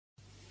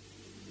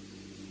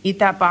Eat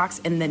that box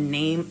in the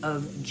name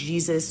of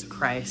Jesus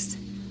Christ.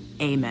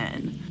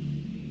 Amen.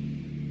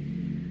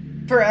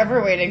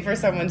 Forever waiting for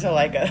someone to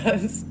like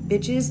us.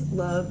 Bitches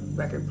love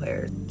record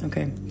players.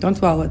 Okay, don't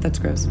swallow it. That's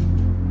gross.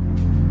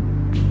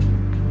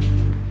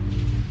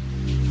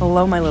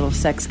 Hello, my little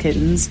sex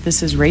kittens.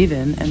 This is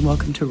Raven, and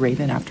welcome to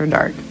Raven After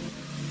Dark.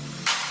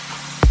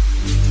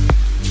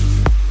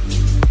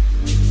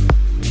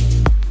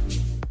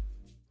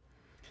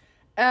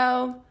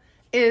 L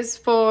is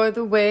for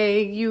the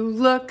way you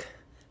look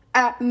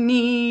at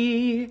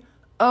me.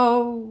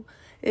 O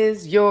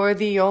is you're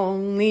the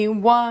only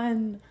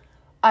one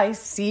I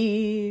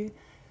see.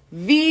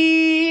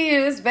 V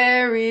is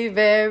very,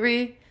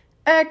 very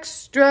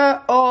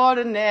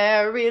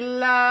extraordinary.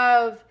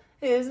 Love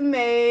is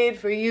made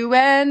for you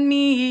and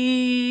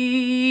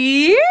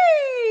me. Yay!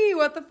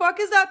 What the fuck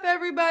is up,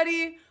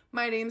 everybody?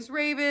 My name's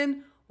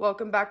Raven.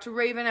 Welcome back to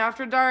Raven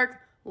After Dark.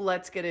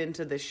 Let's get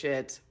into the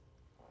shit.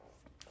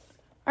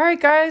 All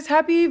right, guys,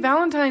 happy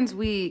Valentine's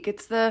week.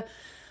 It's the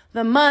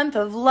month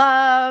of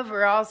love.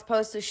 We're all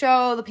supposed to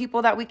show the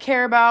people that we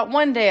care about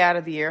one day out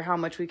of the year how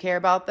much we care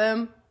about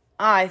them.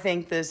 I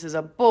think this is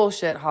a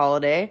bullshit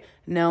holiday.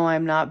 No,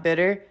 I'm not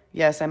bitter.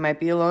 Yes, I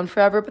might be alone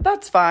forever, but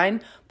that's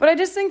fine. But I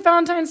just think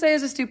Valentine's Day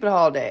is a stupid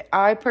holiday.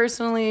 I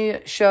personally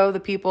show the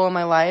people in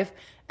my life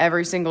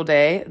every single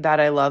day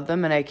that I love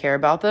them and I care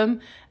about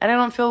them. And I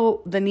don't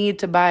feel the need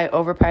to buy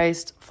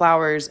overpriced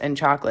flowers and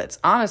chocolates.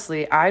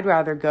 Honestly, I'd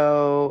rather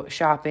go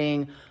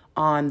shopping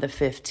on the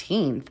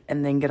 15th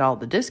and then get all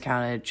the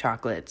discounted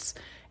chocolates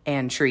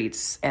and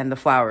treats and the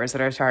flowers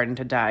that are starting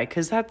to die,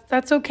 because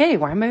that's okay.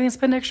 Why am I going to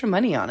spend extra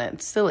money on it?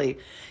 It's silly.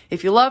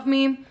 If you love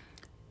me,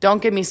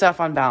 don't give me stuff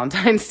on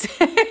Valentine's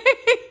Day.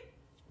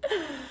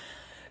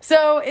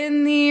 So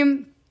in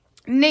the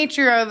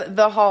nature of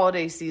the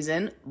holiday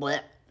season,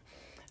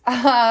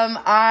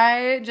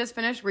 I just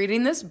finished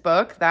reading this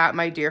book that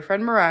my dear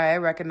friend Mariah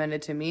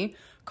recommended to me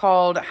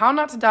called How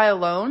Not to Die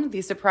Alone,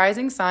 The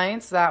Surprising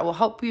Science That Will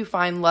Help You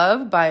Find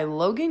Love by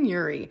Logan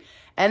Ury.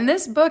 And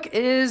this book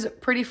is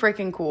pretty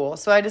freaking cool.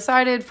 So I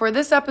decided for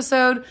this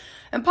episode,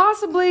 and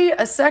possibly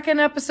a second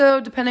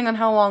episode, depending on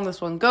how long this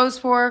one goes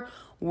for,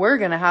 we're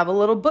going to have a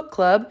little book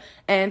club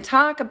and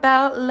talk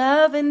about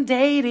love and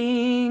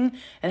dating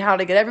and how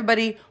to get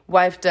everybody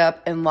wifed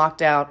up and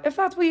locked out if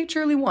that's what you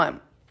truly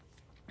want.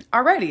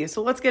 Alrighty,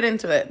 so let's get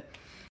into it.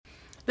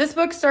 This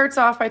book starts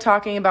off by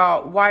talking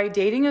about why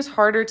dating is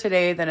harder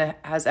today than it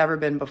has ever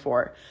been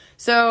before.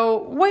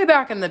 So way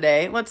back in the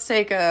day, let's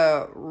take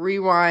a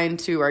rewind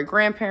to our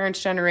grandparents'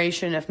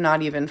 generation, if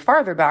not even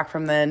farther back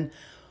from then.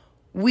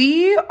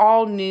 We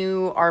all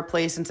knew our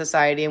place in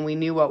society and we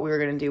knew what we were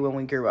going to do when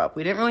we grew up.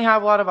 We didn't really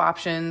have a lot of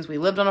options. We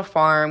lived on a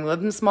farm. We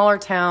lived in smaller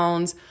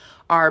towns.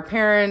 Our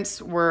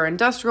parents were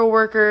industrial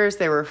workers.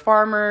 They were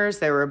farmers.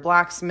 They were a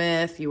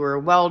blacksmith. You were a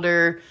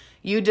welder.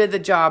 You did the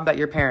job that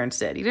your parents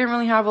did. You didn't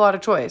really have a lot of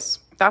choice.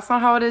 That's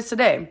not how it is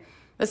today.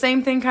 The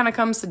same thing kind of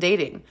comes to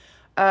dating.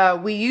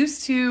 We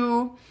used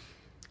to,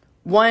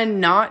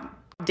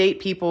 not date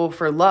people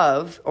for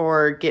love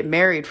or get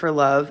married for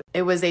love.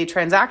 It was a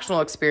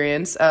transactional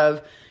experience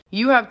of,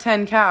 you have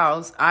 10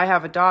 cows, I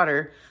have a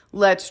daughter,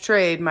 let's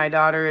trade. My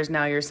daughter is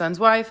now your son's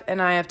wife, and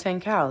I have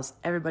 10 cows.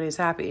 Everybody's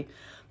happy.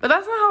 But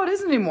that's not how it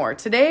is anymore.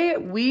 Today,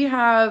 we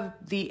have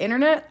the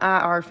internet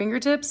at our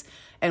fingertips,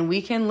 and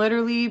we can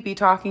literally be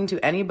talking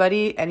to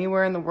anybody,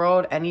 anywhere in the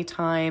world,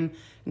 anytime,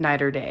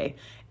 night or day.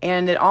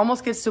 And it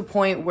almost gets to a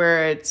point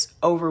where it's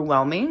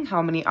overwhelming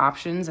how many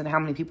options and how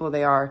many people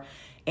they are.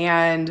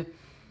 And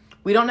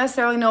we don't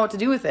necessarily know what to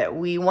do with it.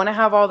 We want to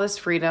have all this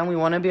freedom. We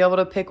want to be able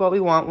to pick what we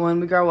want when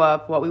we grow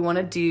up, what we want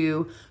to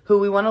do, who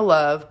we want to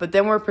love. But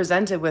then we're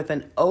presented with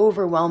an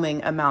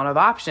overwhelming amount of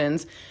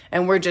options.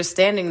 And we're just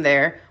standing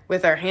there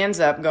with our hands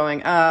up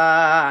going,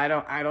 I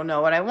don't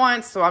know what I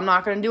want, so I'm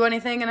not going to do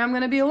anything and I'm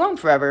going to be alone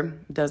forever.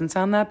 Doesn't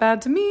sound that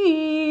bad to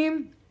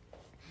me.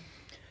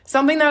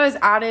 Something that is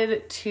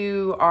added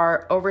to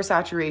our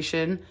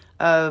oversaturation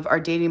of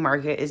our dating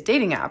market is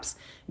dating apps.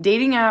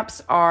 Dating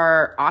apps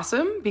are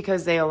awesome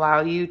because they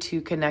allow you to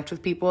connect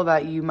with people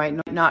that you might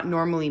not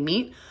normally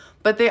meet,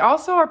 but they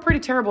also are pretty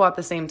terrible at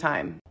the same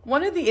time.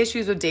 One of the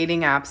issues with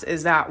dating apps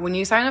is that when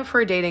you sign up for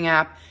a dating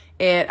app,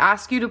 it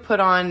asks you to put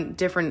on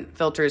different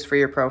filters for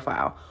your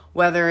profile,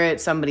 whether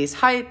it's somebody's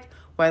height,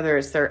 whether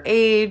it's their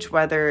age,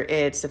 whether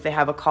it's if they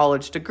have a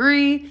college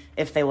degree,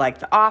 if they like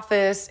The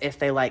Office, if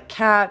they like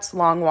cats,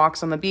 long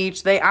walks on the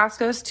beach. They ask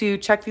us to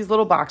check these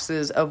little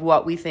boxes of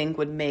what we think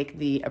would make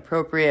the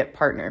appropriate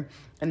partner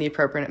and the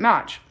appropriate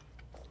match.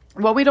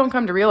 What we don't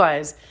come to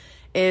realize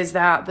is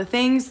that the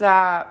things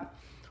that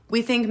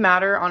we think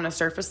matter on a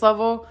surface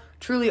level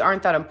truly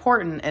aren't that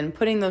important, and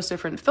putting those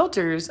different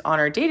filters on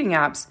our dating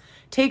apps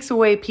takes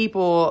away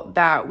people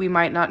that we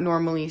might not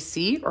normally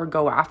see or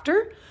go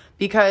after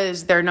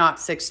because they're not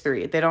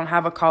 6'3". They don't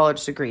have a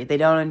college degree. They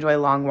don't enjoy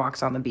long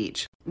walks on the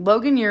beach.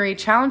 Logan Ury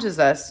challenges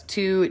us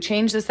to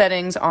change the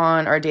settings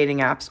on our dating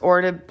apps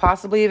or to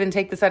possibly even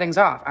take the settings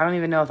off. I don't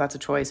even know if that's a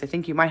choice. I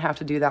think you might have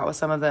to do that with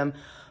some of them.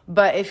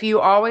 But if you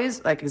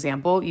always, like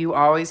example, you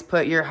always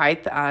put your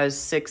height as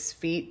 6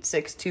 feet,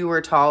 6'2"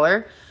 or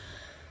taller,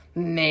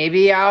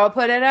 maybe I'll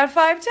put it at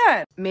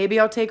 5'10". Maybe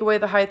I'll take away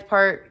the height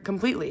part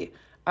completely.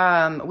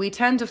 We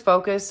tend to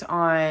focus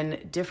on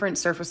different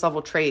surface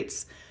level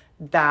traits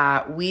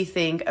that we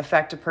think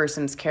affect a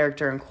person's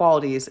character and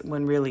qualities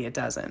when really it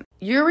doesn't.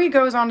 Yuri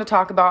goes on to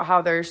talk about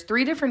how there's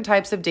 3 different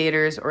types of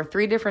daters or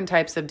 3 different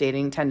types of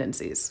dating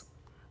tendencies.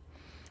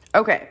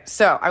 Okay,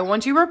 so I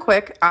want you real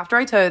quick, after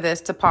I tell you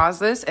this, to pause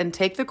this and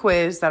take the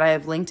quiz that I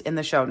have linked in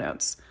the show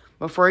notes.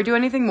 Before you do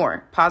anything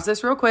more, pause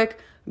this real quick,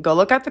 go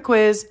look at the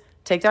quiz,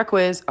 take that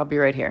quiz, I'll be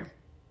right here.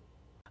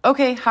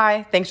 Okay,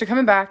 hi, thanks for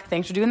coming back,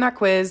 thanks for doing that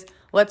quiz.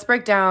 Let's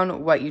break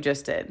down what you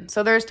just did.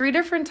 So there's 3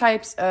 different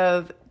types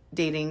of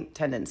dating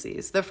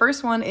tendencies. The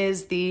first one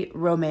is the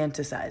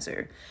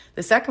romanticizer.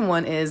 The second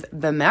one is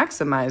the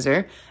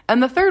maximizer.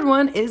 And the third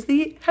one is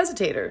the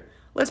hesitator.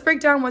 Let's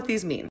break down what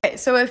these mean. Okay,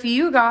 so if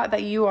you got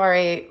that you are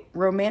a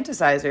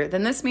romanticizer,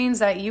 then this means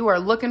that you are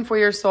looking for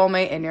your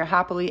soulmate and you're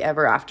happily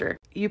ever after.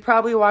 You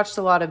probably watched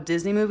a lot of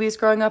Disney movies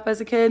growing up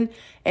as a kid,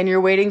 and you're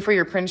waiting for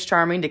your Prince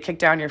Charming to kick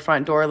down your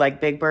front door like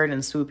Big Bird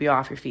and swoop you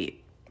off your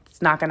feet.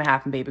 It's not gonna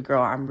happen, baby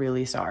girl. I'm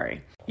really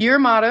sorry. Your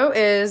motto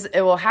is,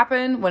 it will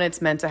happen when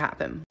it's meant to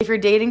happen. If your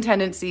dating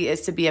tendency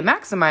is to be a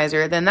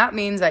maximizer, then that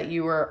means that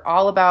you are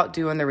all about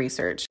doing the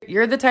research.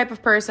 You're the type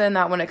of person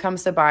that when it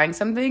comes to buying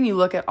something, you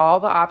look at all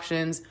the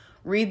options,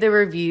 read the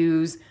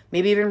reviews,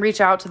 maybe even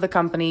reach out to the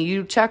company.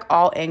 You check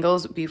all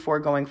angles before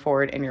going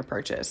forward in your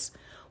purchase.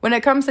 When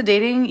it comes to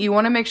dating, you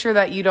want to make sure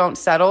that you don't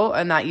settle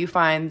and that you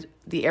find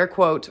the air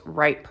quote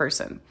right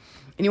person.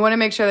 And you want to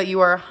make sure that you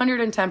are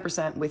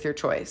 110% with your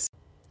choice.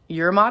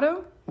 Your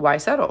motto? Why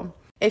settle?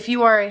 If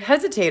you are a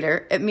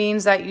hesitator, it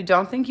means that you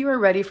don't think you are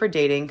ready for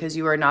dating because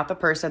you are not the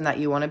person that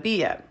you want to be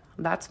yet.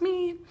 That's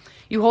me.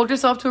 You hold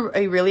yourself to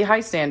a really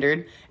high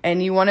standard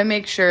and you want to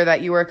make sure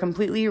that you are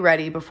completely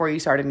ready before you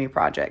start a new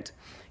project.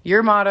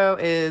 Your motto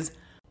is,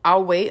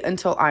 I'll wait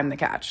until I'm the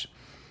catch.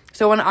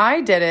 So when I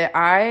did it,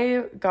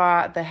 I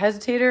got the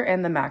hesitator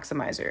and the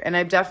maximizer. And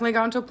I've definitely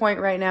gotten to a point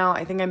right now,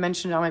 I think I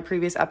mentioned on my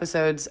previous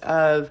episodes,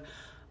 of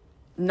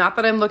not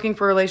that I'm looking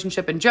for a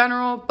relationship in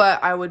general,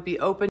 but I would be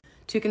open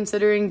to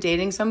considering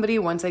dating somebody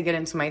once I get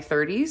into my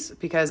 30s,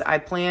 because I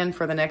plan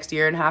for the next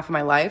year and a half of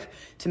my life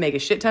to make a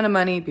shit ton of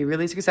money, be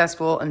really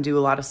successful, and do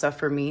a lot of stuff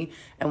for me.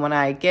 And when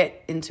I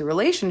get into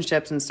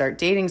relationships and start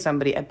dating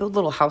somebody, I build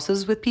little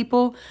houses with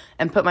people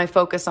and put my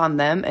focus on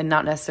them and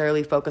not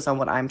necessarily focus on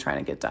what I'm trying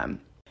to get done.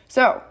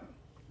 So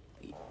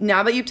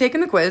now that you've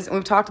taken the quiz and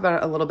we've talked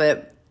about it a little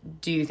bit,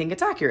 do you think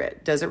it's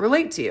accurate? Does it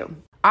relate to you?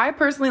 I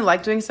personally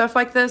like doing stuff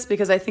like this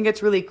because I think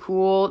it's really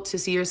cool to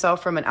see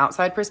yourself from an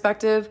outside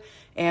perspective.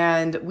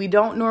 And we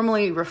don't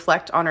normally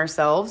reflect on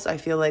ourselves. I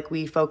feel like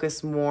we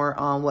focus more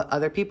on what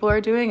other people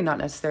are doing and not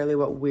necessarily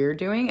what we're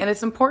doing. And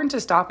it's important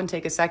to stop and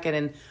take a second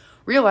and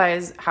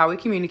realize how we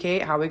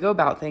communicate, how we go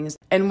about things,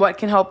 and what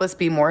can help us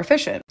be more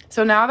efficient.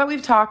 So now that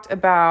we've talked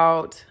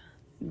about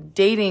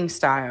dating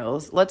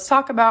styles, let's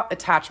talk about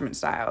attachment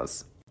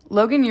styles.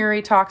 Logan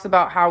Ury talks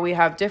about how we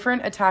have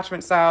different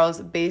attachment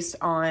styles based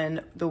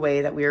on the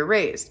way that we were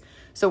raised.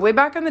 So way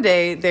back in the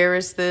day, there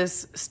was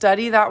this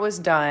study that was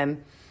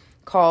done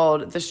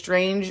called The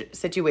Strange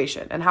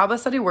Situation. And how the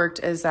study worked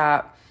is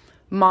that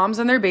moms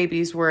and their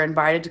babies were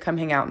invited to come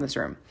hang out in this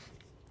room.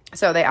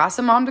 So they asked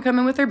the mom to come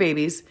in with their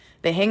babies.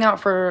 They hang out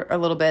for a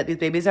little bit. These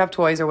babies have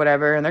toys or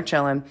whatever, and they're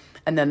chilling.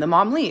 And then the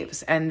mom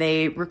leaves, and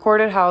they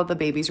recorded how the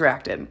babies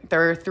reacted. There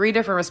were 3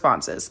 different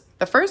responses.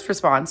 The first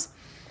response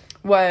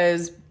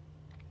was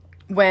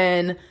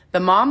when the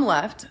mom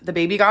left, the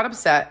baby got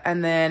upset,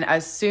 and then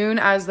as soon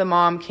as the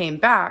mom came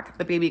back,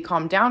 the baby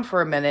calmed down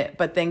for a minute,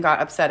 but then got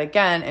upset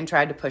again and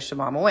tried to push the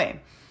mom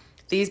away.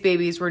 These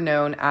babies were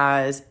known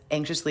as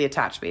anxiously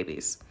attached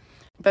babies.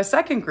 The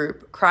second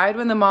group cried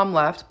when the mom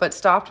left, but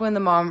stopped when the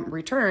mom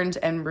returned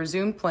and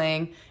resumed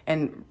playing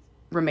and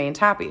remained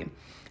happy.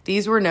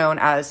 These were known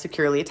as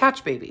securely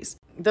attached babies.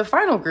 The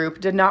final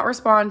group did not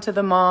respond to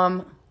the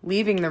mom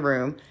leaving the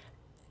room,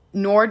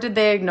 nor did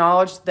they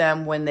acknowledge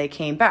them when they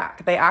came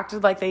back. They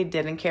acted like they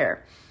didn't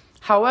care.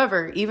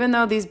 However, even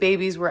though these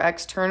babies were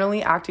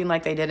externally acting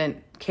like they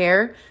didn't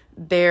care,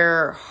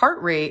 their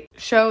heart rate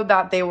showed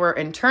that they were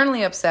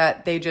internally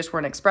upset, they just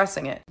weren't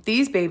expressing it.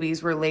 These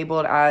babies were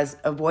labeled as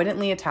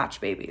avoidantly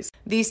attached babies.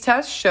 These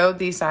tests showed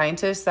these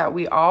scientists that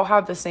we all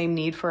have the same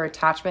need for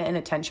attachment and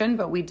attention,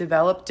 but we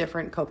develop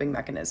different coping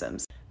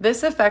mechanisms.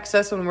 This affects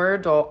us when we're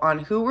adult on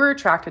who we're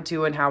attracted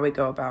to and how we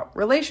go about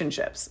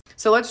relationships.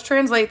 So let's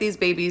translate these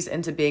babies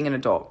into being an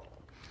adult.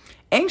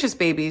 Anxious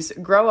babies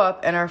grow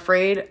up and are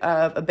afraid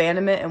of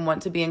abandonment and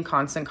want to be in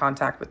constant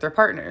contact with their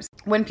partners.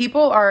 When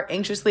people are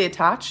anxiously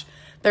attached,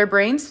 their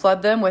brains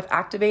flood them with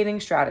activating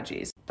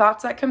strategies,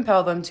 thoughts that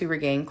compel them to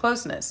regain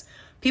closeness.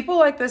 People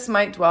like this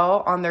might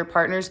dwell on their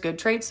partner's good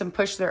traits and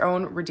push their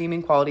own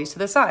redeeming qualities to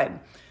the side.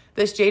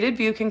 This jaded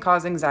view can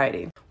cause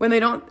anxiety. When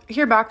they don't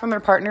hear back from their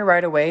partner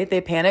right away,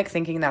 they panic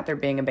thinking that they're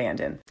being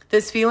abandoned.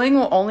 This feeling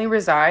will only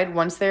reside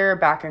once they're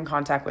back in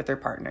contact with their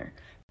partner.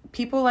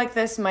 People like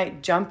this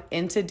might jump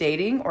into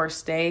dating or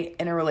stay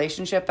in a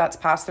relationship that's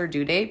past their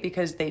due date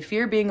because they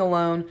fear being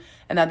alone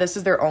and that this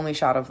is their only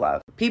shot of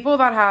love. People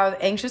that have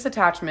anxious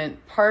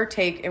attachment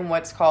partake in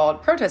what's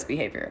called protest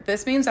behavior.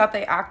 This means that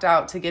they act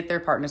out to get their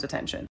partner's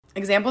attention.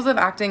 Examples of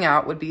acting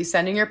out would be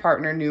sending your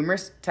partner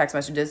numerous text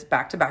messages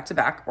back to back to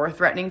back or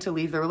threatening to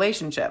leave the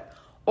relationship.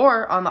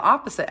 Or on the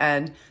opposite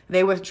end,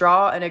 they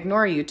withdraw and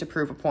ignore you to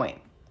prove a point.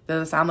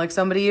 Does it sound like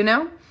somebody you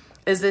know?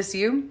 Is this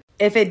you?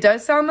 If it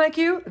does sound like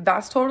you,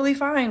 that's totally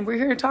fine. We're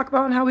here to talk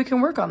about how we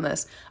can work on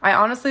this. I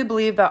honestly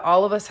believe that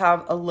all of us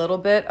have a little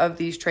bit of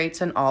these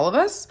traits in all of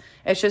us.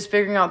 It's just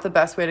figuring out the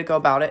best way to go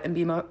about it and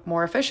be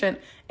more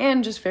efficient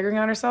and just figuring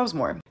out ourselves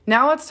more.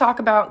 Now let's talk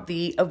about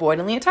the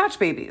avoidantly attached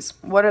babies.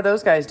 What are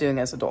those guys doing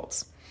as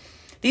adults?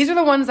 These are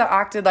the ones that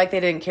acted like they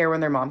didn't care when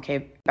their mom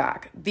came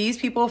back. These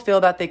people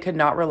feel that they could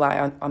not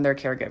rely on their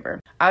caregiver.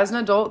 As an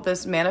adult,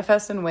 this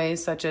manifests in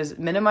ways such as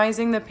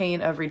minimizing the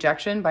pain of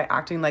rejection by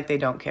acting like they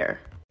don't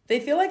care. They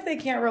feel like they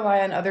can't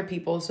rely on other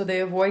people, so they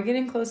avoid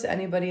getting close to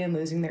anybody and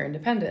losing their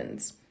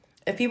independence.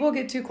 If people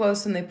get too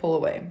close, then they pull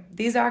away.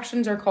 These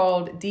actions are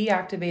called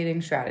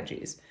deactivating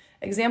strategies.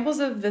 Examples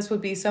of this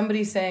would be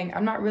somebody saying,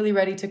 "I'm not really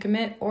ready to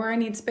commit," or "I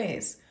need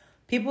space."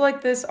 People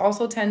like this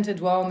also tend to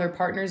dwell on their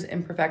partner's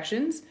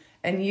imperfections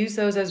and use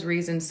those as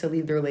reasons to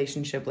leave the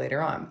relationship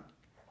later on.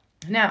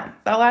 Now,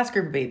 that last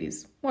group of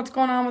babies, what's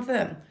going on with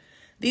them?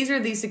 These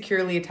are the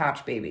securely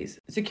attached babies.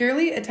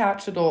 Securely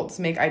attached adults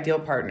make ideal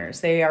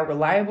partners. They are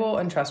reliable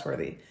and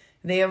trustworthy.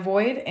 They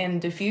avoid and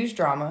diffuse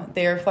drama.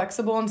 They are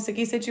flexible in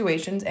sticky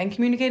situations and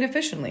communicate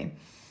efficiently.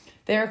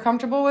 They are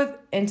comfortable with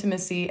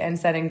intimacy and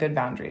setting good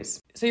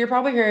boundaries. So you're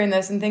probably hearing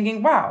this and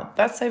thinking, wow,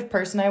 that's the type of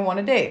person I want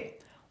to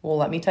date. Well,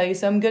 let me tell you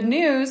some good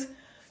news.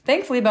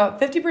 Thankfully, about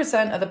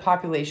 50% of the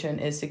population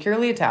is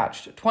securely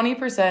attached,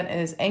 20%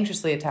 is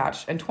anxiously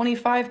attached, and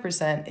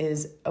 25%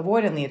 is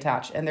avoidantly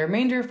attached, and the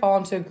remainder fall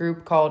into a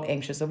group called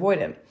anxious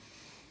avoidant.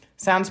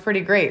 Sounds pretty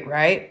great,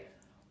 right?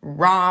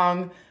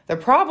 Wrong. The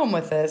problem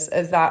with this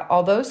is that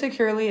although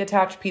securely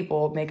attached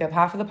people make up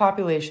half of the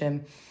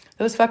population,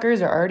 those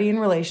fuckers are already in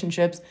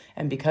relationships,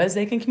 and because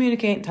they can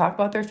communicate and talk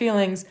about their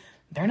feelings,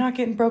 they're not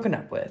getting broken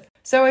up with.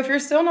 So if you're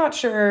still not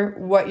sure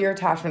what your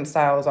attachment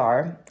styles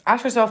are,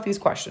 ask yourself these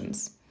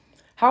questions.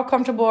 How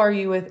comfortable are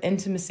you with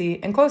intimacy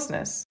and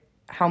closeness?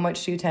 How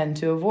much do you tend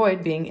to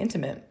avoid being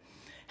intimate?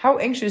 How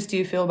anxious do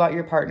you feel about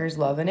your partner's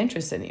love and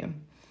interest in you?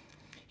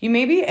 You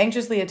may be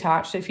anxiously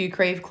attached if you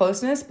crave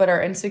closeness but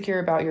are insecure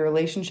about your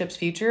relationship's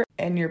future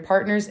and your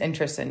partner's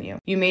interest in you.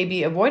 You may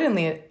be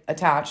avoidantly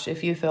attached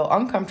if you feel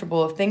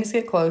uncomfortable if things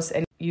get close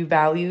and you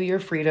value your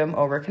freedom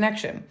over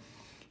connection.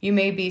 You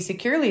may be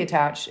securely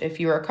attached if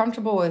you are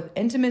comfortable with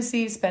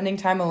intimacy, spending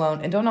time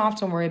alone, and don't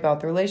often worry about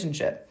the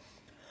relationship.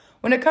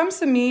 When it comes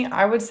to me,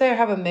 I would say I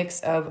have a mix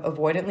of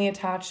avoidantly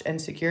attached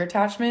and secure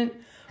attachment.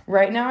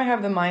 Right now, I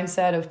have the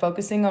mindset of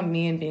focusing on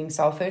me and being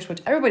selfish,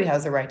 which everybody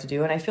has the right to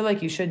do, and I feel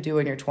like you should do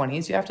in your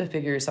 20s. You have to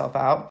figure yourself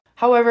out.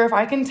 However, if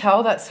I can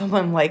tell that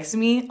someone likes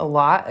me a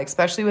lot,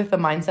 especially with the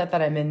mindset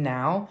that I'm in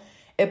now,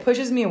 it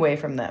pushes me away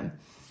from them.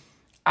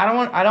 I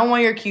don't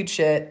want your cute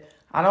shit.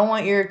 I don't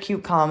want your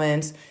cute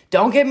comments.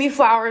 Don't get me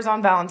flowers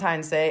on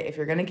Valentine's Day. If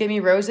you're going to give me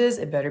roses,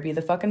 it better be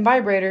the fucking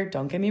vibrator.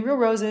 Don't give me real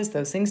roses.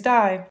 Those things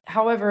die.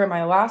 However, in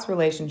my last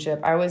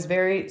relationship, I was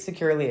very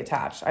securely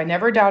attached. I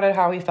never doubted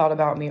how he felt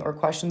about me or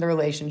questioned the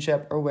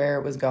relationship or where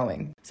it was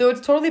going. So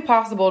it's totally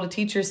possible to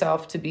teach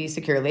yourself to be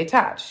securely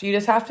attached. You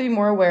just have to be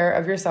more aware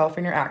of yourself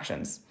and your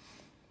actions.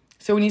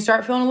 So when you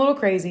start feeling a little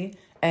crazy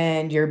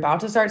and you're about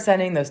to start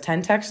sending those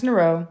 10 texts in a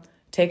row,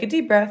 take a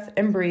deep breath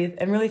and breathe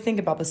and really think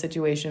about the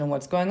situation and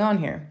what's going on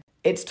here.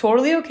 It's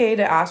totally okay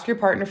to ask your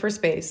partner for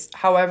space.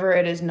 However,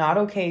 it is not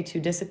okay to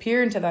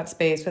disappear into that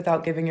space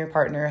without giving your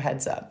partner a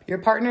heads up. Your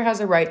partner has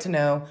a right to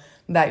know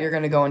that you're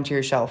going to go into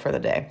your shell for the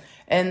day.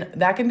 And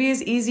that can be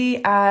as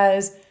easy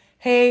as,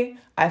 hey,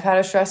 I've had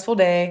a stressful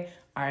day.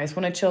 I just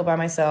want to chill by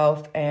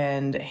myself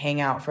and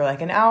hang out for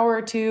like an hour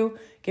or two.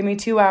 Give me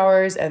 2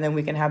 hours and then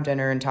we can have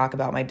dinner and talk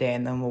about my day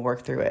and then we'll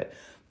work through it.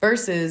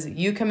 Versus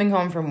you coming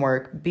home from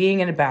work,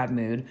 being in a bad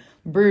mood,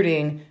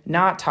 brooding,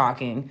 not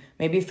talking,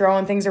 maybe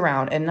throwing things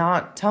around and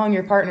not telling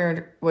your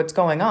partner what's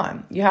going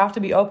on. You have to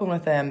be open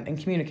with them and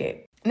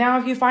communicate. Now,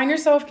 if you find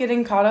yourself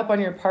getting caught up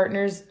on your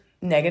partner's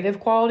negative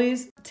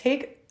qualities,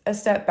 take a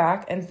step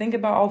back and think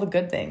about all the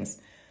good things.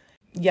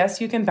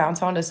 Yes, you can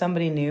bounce onto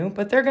somebody new,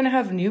 but they're going to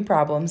have new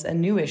problems and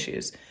new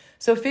issues.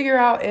 So figure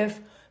out if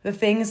the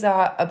things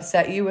that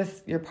upset you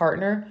with your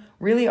partner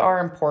really are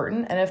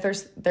important and if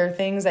there are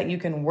things that you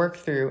can work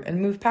through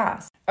and move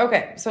past.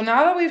 Okay, so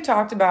now that we've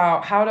talked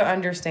about how to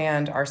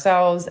understand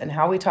ourselves and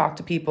how we talk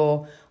to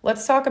people,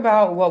 let's talk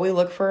about what we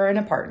look for in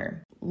a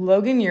partner.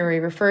 Logan Ury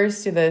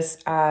refers to this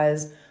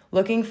as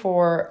looking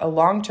for a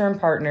long-term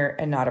partner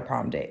and not a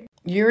prom date.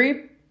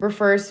 Ury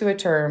refers to a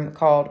term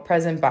called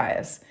present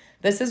bias.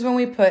 This is when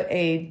we put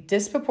a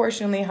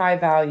disproportionately high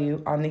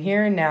value on the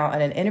here and now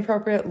and an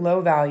inappropriate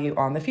low value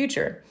on the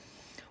future.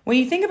 When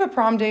you think of a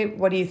prom date,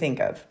 what do you think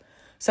of?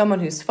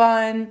 Someone who's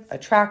fun,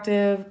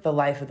 attractive, the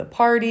life of the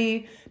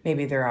party.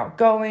 Maybe they're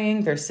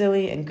outgoing, they're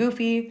silly and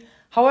goofy.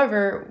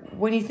 However,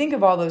 when you think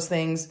of all those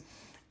things,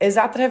 is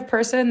that the type of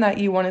person that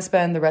you want to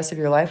spend the rest of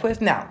your life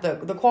with? Now,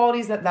 the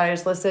qualities that I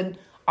just listed,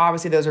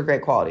 obviously those are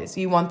great qualities.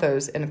 You want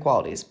those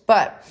inequalities.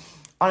 But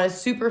on a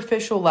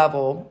superficial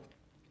level,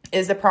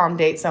 is the prom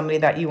date somebody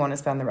that you want to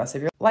spend the rest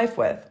of your life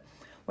with?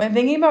 When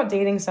thinking about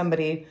dating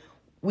somebody,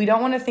 we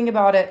don't want to think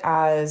about it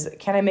as,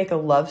 can I make a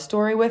love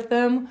story with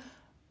them?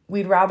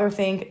 We'd rather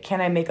think,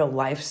 can I make a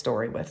life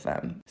story with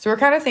them? So we're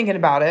kind of thinking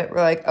about it. We're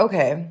like,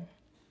 okay,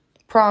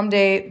 prom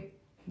date,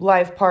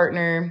 life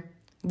partner,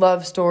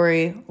 love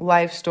story,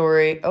 life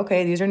story.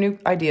 Okay, these are new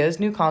ideas,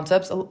 new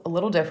concepts, a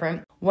little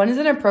different. When is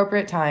an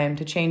appropriate time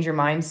to change your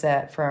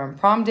mindset from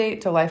prom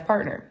date to life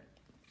partner?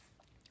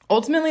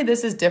 Ultimately,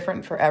 this is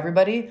different for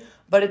everybody,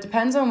 but it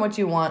depends on what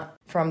you want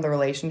from the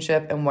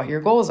relationship and what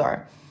your goals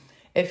are.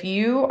 If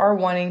you are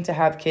wanting to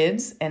have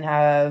kids and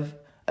have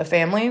a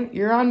family,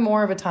 you're on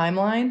more of a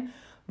timeline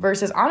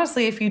versus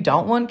honestly, if you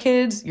don't want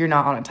kids, you're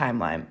not on a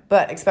timeline.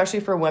 But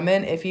especially for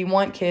women, if you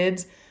want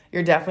kids,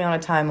 you're definitely on a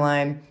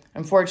timeline.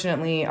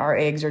 Unfortunately, our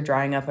eggs are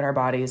drying up in our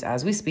bodies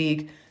as we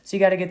speak. So you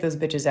got to get those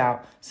bitches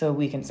out so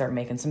we can start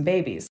making some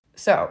babies.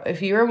 So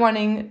if you are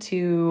wanting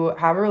to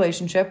have a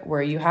relationship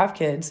where you have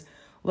kids,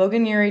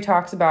 Logan Ury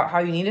talks about how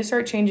you need to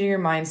start changing your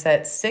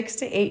mindset 6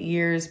 to 8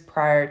 years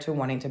prior to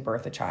wanting to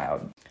birth a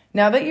child.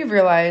 Now that you've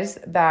realized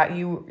that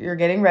you're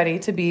getting ready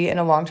to be in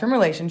a long-term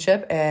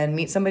relationship and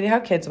meet somebody to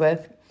have kids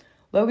with,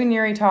 Logan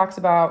Ury talks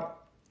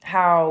about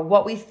how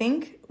what we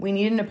think we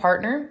need in a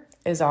partner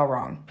is all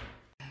wrong.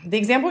 The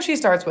example she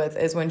starts with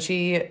is when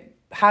she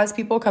has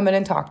people come in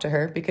and talk to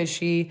her because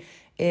she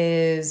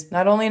is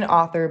not only an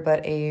author,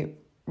 but a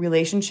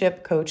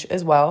relationship coach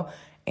as well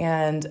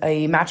and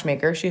a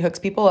matchmaker. She hooks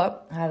people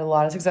up, had a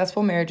lot of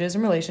successful marriages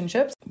and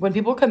relationships. When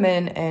people come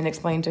in and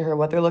explain to her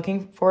what they're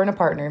looking for in a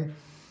partner,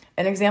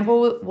 an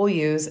example we'll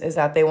use is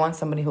that they want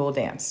somebody who will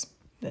dance.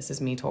 This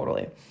is me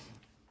totally.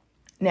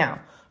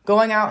 Now,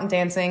 going out and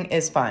dancing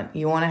is fun.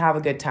 You want to have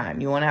a good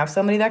time. You want to have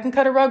somebody that can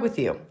cut a rug with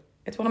you.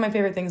 It's one of my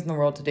favorite things in the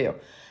world to do.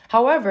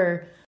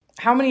 However,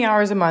 how many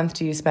hours a month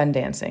do you spend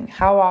dancing?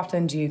 How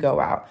often do you go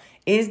out?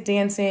 Is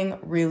dancing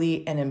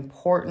really an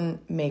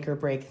important make or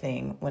break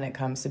thing when it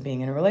comes to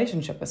being in a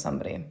relationship with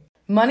somebody?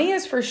 Money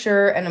is for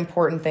sure an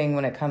important thing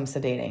when it comes to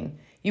dating.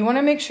 You want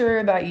to make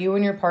sure that you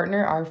and your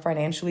partner are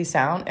financially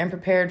sound and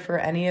prepared for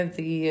any of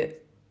the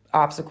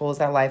obstacles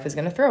that life is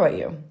going to throw at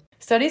you.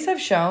 Studies have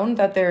shown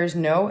that there is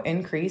no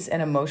increase in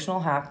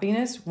emotional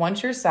happiness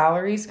once your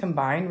salaries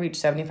combined reach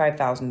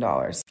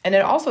 $75,000. And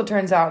it also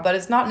turns out that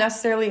it's not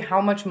necessarily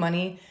how much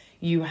money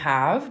you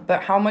have,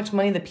 but how much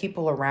money the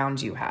people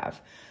around you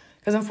have.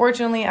 Because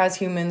unfortunately, as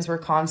humans, we're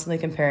constantly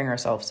comparing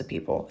ourselves to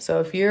people.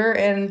 So if you're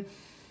in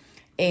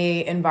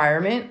an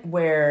environment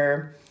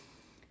where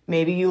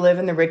maybe you live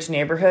in the rich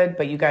neighborhood,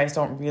 but you guys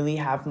don't really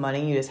have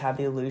money, you just have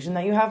the illusion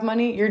that you have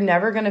money, you're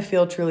never going to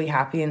feel truly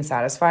happy and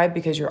satisfied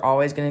because you're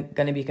always going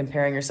to be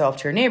comparing yourself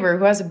to your neighbor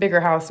who has a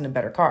bigger house and a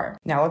better car.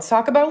 Now let's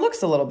talk about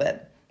looks a little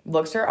bit.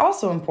 Looks are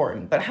also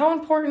important, but how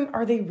important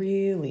are they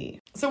really?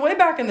 So way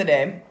back in the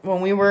day,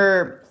 when we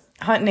were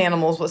hunting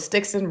animals with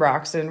sticks and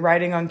rocks and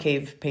writing on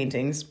cave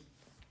paintings,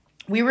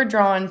 we were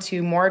drawn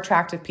to more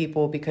attractive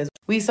people because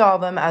we saw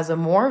them as a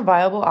more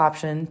viable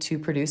option to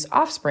produce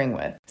offspring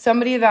with.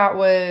 Somebody that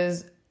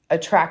was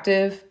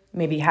attractive,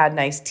 maybe had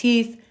nice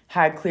teeth,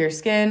 had clear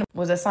skin,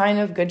 was a sign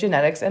of good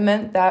genetics and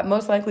meant that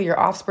most likely your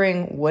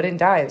offspring wouldn't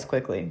die as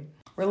quickly.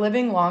 We're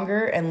living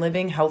longer and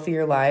living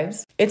healthier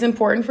lives. It's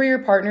important for your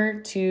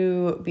partner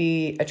to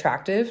be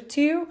attractive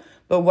to you,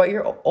 but what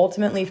you're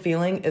ultimately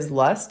feeling is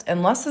lust,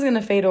 and lust is going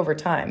to fade over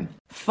time.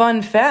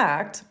 Fun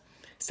fact,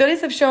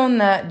 studies have shown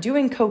that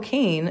doing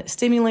cocaine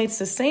stimulates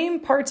the same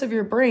parts of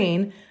your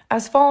brain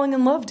as falling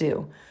in love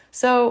do.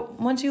 So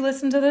once you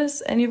listen to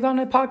this and you've gone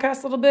to a podcast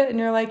a little bit and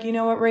you're like, you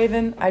know what,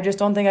 Raven, I just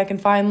don't think I can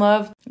find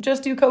love,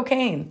 just do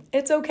cocaine.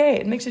 It's okay.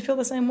 It makes you feel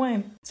the same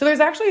way. So there's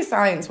actually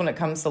science when it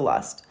comes to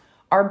lust.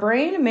 Our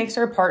brain makes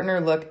our partner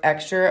look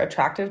extra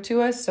attractive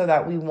to us so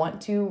that we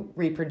want to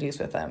reproduce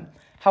with them.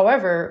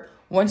 However,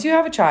 once you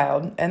have a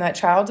child and that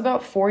child's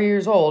about 4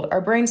 years old, our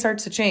brain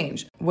starts to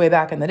change. Way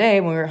back in the day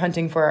when we were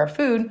hunting for our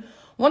food,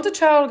 once a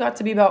child got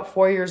to be about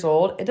 4 years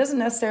old, it doesn't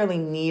necessarily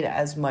need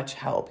as much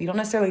help. You don't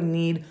necessarily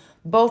need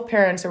both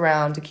parents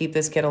around to keep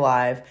this kid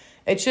alive.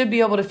 It should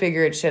be able to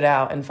figure its shit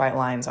out and fight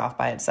lions off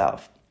by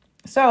itself.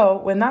 So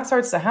when that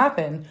starts to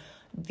happen,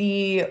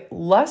 the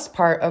lust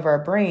part of our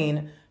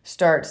brain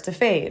starts to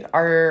fade.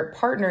 Our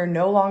partner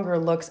no longer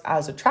looks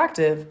as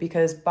attractive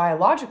because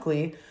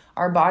biologically,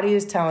 our body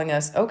is telling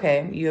us,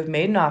 okay, you have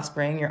made an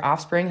offspring. Your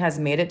offspring has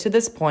made it to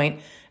this point.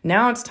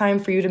 Now it's time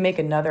for you to make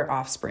another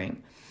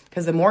offspring.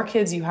 Because the more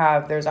kids you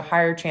have, there's a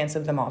higher chance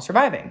of them all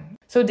surviving.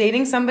 So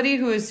dating somebody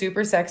who is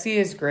super sexy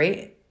is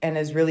great and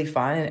is really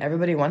fun, and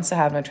everybody wants to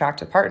have an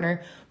attractive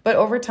partner. But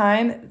over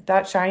time,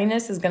 that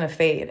shininess is going to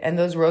fade. And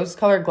those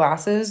rose-colored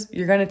glasses,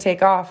 you're going to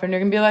take off and you're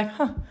going to be like,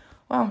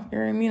 well,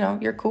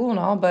 you're cool and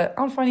all, but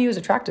I don't find you as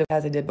attractive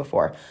as I did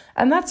before.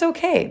 And that's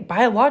okay.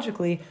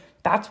 Biologically,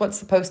 That's what's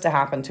supposed to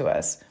happen to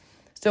us.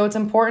 So it's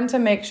important to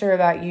make sure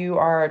that you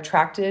are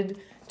attracted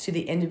to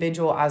the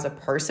individual as a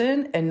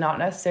person and not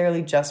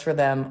necessarily just for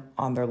them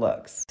on their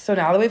looks. So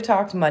now that we've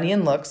talked money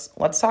and looks,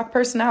 let's talk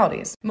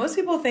personalities. Most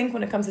people think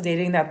when it comes to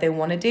dating that they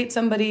want to date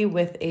somebody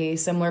with a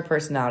similar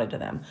personality to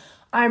them.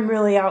 I'm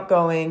really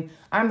outgoing.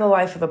 I'm the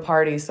life of the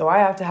party, so I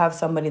have to have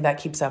somebody that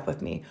keeps up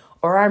with me.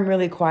 Or I'm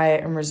really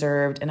quiet and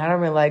reserved and I don't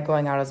really like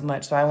going out as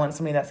much, so I want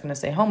somebody that's going to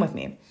stay home with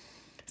me.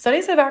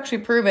 Studies have actually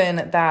proven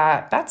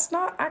that that's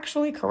not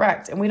actually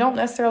correct, and we don't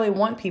necessarily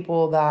want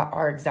people that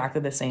are exactly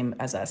the same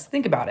as us.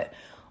 Think about it.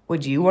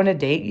 Would you want to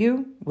date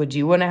you? Would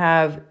you want to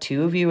have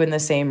two of you in the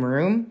same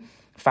room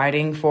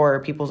fighting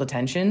for people's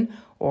attention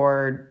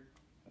or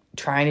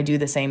trying to do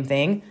the same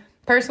thing?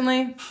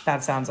 Personally,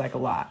 that sounds like a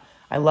lot.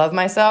 I love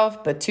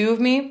myself, but two of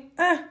me,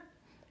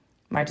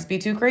 might just be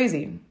too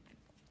crazy.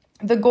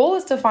 The goal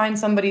is to find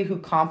somebody who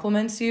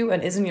complements you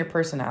and isn't your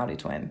personality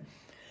twin.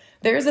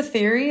 There's a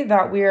theory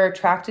that we are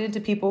attracted to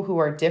people who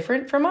are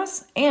different from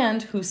us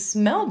and who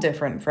smell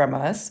different from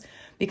us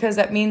because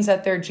that means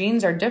that their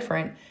genes are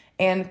different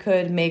and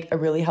could make a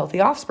really healthy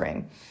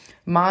offspring.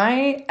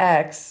 My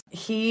ex,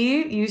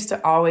 he used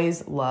to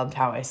always loved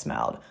how I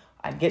smelled.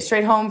 I'd get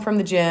straight home from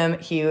the gym.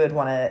 He would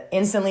want to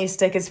instantly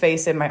stick his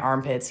face in my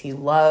armpits. He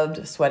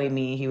loved sweating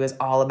me. He was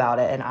all about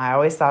it. And I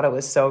always thought it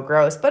was so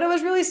gross, but it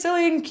was really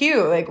silly and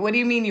cute. Like, what do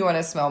you mean you want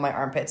to smell my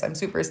armpits? I'm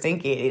super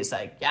stinky. And he's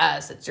like,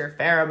 yes, it's your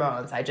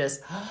pheromones.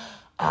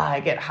 I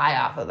get high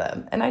off of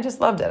them. And I just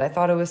loved it. I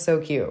thought it was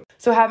so cute.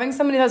 So having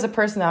somebody that has a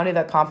personality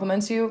that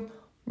complements you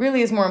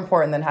really is more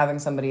important than having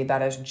somebody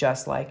that is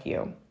just like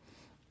you.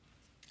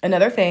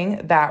 Another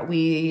thing that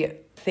we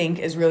think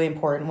is really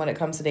important when it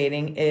comes to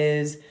dating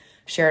is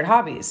shared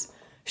hobbies.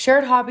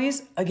 Shared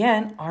hobbies,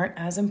 again, aren't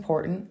as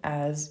important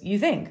as you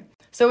think.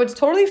 So it's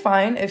totally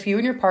fine if you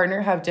and your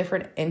partner have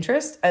different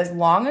interests as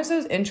long as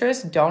those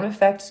interests don't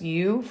affect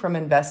you from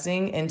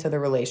investing into the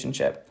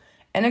relationship.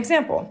 An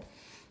example,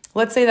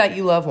 let's say that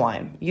you love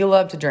wine. You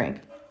love to drink.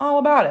 All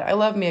about it. I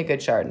love me a good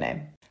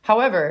Chardonnay.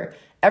 However,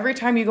 every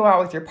time you go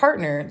out with your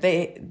partner,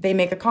 they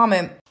make a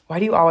comment, why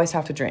do you always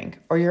have to drink?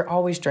 Or you're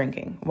always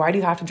drinking. Why do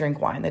you have to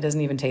drink wine? That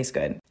doesn't even taste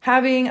good.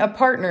 Having a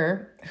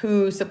partner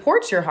who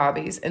supports your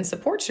hobbies and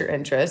supports your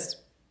interests,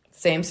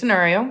 same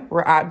scenario,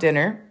 we're at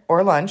dinner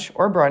or lunch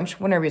or brunch,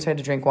 whenever you decide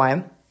to drink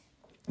wine.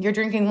 You're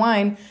drinking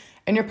wine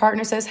and your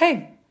partner says,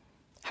 hey,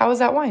 how is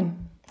that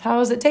wine? How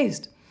does it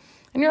taste?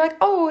 And you're like,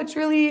 oh, it's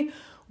really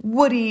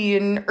woody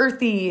and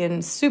earthy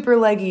and super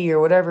leggy or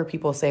whatever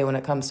people say when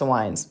it comes to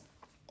wines.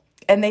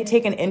 And they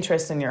take an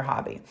interest in your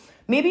hobby.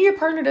 Maybe your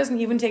partner doesn't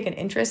even take an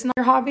interest in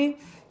your hobby,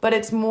 but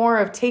it's more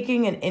of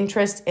taking an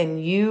interest in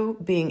you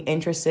being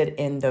interested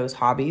in those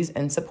hobbies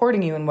and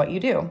supporting you in what you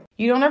do.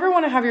 You don't ever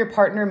want to have your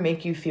partner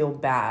make you feel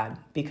bad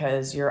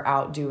because you're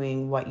out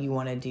doing what you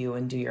want to do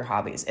and do your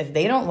hobbies. If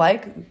they don't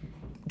like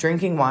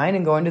drinking wine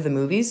and going to the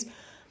movies,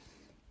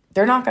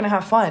 they're not going to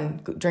have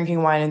fun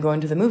drinking wine and going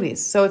to the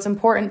movies. So it's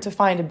important to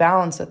find a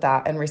balance with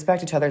that and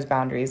respect each other's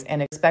boundaries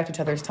and expect each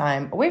other's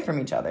time away from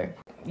each other.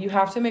 You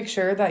have to make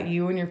sure that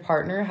you and your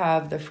partner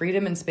have the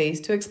freedom and space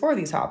to explore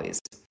these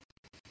hobbies.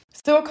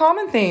 So a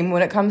common theme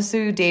when it comes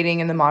to dating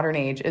in the modern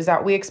age is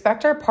that we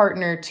expect our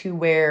partner to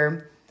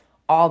wear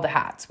all the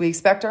hats. We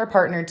expect our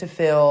partner to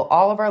fill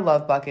all of our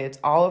love buckets,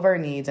 all of our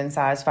needs, and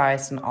satisfy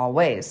us in all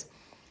ways.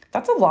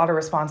 That's a lot of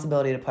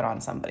responsibility to put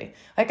on somebody.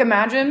 Like,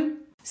 imagine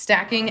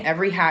stacking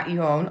every hat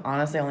you own.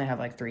 Honestly, I only have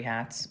like 3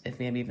 hats, if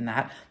maybe even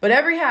that. But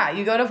every hat,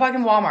 you go to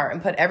fucking Walmart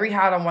and put every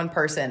hat on one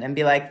person and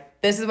be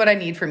like, this is what I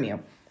need from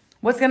you.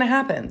 What's going to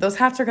happen? Those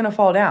hats are going to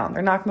fall down.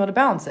 They're not going to be able to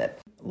balance it.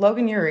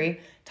 Logan Ury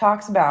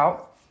talks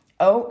about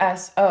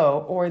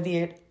OSO, or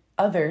the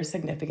other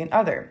significant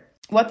other.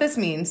 What this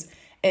means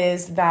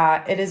is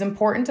that it is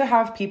important to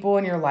have people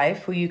in your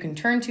life who you can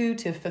turn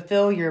to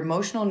fulfill your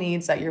emotional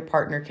needs that your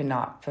partner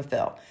cannot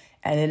fulfill.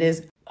 And it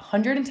is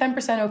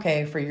 110%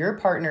 okay for your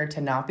partner to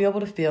not be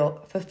able to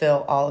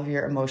fulfill all of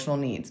your emotional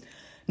needs.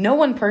 No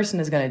one person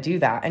is going to do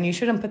that, and you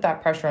shouldn't put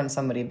that pressure on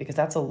somebody because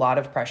that's a lot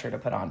of pressure to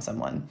put on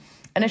someone,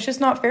 and it's just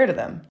not fair to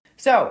them.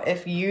 So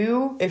if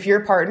your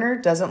partner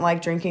doesn't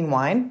like drinking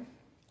wine,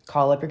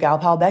 call up your gal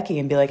pal Becky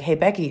and be like, hey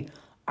Becky,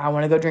 I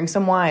want to go drink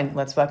some wine.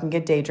 Let's fucking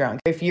get day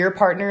drunk. If your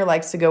partner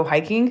likes to go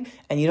hiking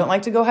and you don't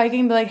like to go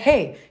hiking, be like,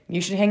 hey,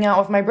 you should hang out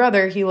with my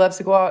brother. He loves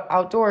to go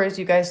outdoors.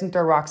 You guys can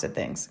throw rocks at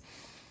things.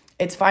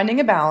 It's finding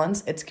a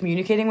balance. It's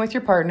communicating with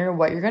your partner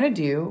what you're going to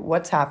do,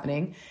 what's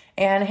happening,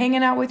 and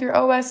hanging out with your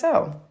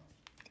OSO.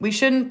 We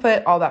shouldn't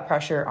put all that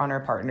pressure on our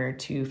partner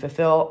to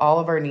fulfill all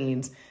of our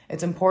needs.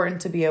 It's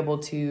important to be able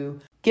to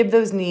give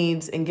those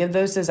needs and give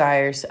those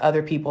desires to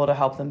other people to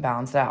help them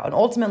balance it out. And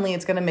ultimately,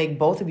 it's going to make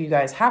both of you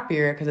guys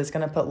happier because it's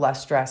going to put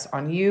less stress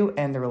on you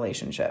and the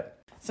relationship.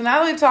 So now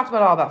that we've talked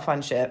about all that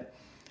fun shit,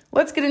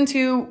 let's get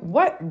into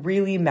what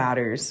really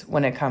matters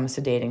when it comes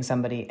to dating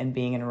somebody and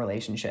being in a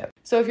relationship.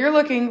 So if you're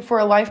looking for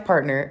a life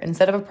partner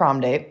instead of a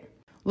prom date,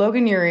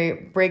 Logan Ury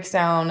breaks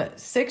down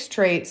 6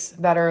 traits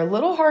that are a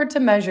little hard to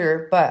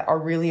measure, but are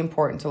really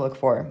important to look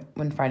for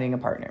when finding a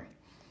partner.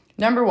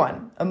 Number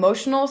 1,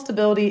 emotional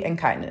stability and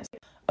kindness.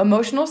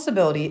 Emotional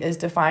stability is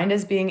defined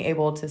as being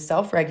able to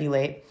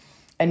self-regulate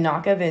and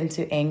not give in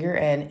to anger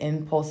and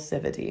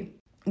impulsivity.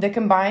 The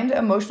combined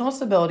emotional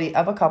stability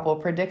of a couple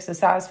predicts the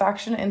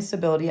satisfaction and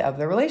stability of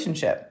the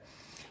relationship.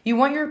 You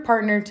want your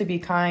partner to be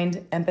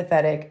kind,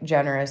 empathetic,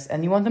 generous,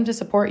 and you want them to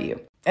support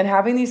you. And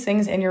having these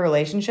things in your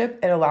relationship,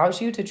 it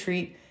allows you to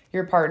treat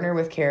your partner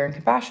with care and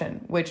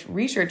compassion, which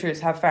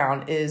researchers have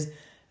found is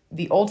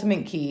the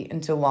ultimate key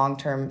into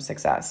long-term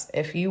success.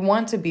 If you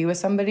want to be with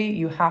somebody,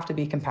 you have to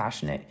be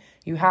compassionate.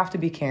 You have to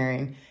be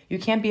caring. You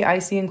can't be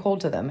icy and cold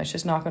to them. It's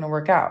just not going to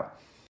work out.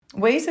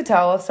 Ways to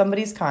tell if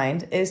somebody's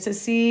kind is to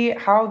see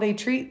how they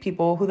treat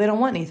people who they don't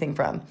want anything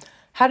from.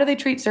 How do they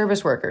treat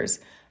service workers?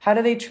 How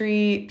do they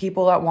treat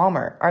people at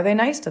Walmart? Are they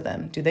nice to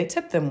them? Do they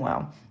tip them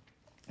well?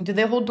 Do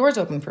they hold doors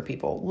open for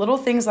people? Little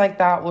things like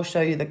that will show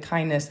you the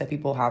kindness that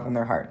people have in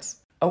their hearts.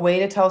 A way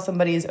to tell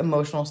somebody's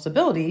emotional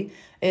stability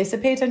is to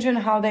pay attention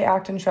to how they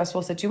act in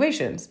stressful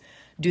situations.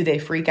 Do they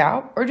freak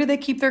out or do they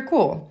keep their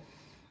cool?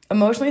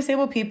 Emotionally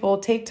stable people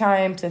take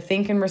time to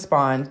think and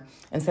respond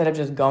instead of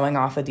just going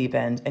off the deep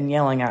end and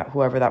yelling at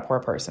whoever that poor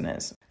person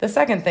is. The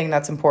second thing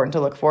that's important to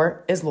look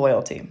for is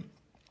loyalty.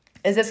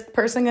 Is this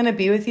person going to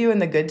be with you in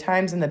the good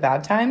times and the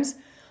bad times?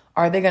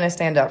 Are they going to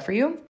stand up for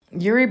you?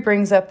 Yuri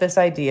brings up this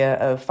idea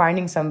of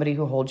finding somebody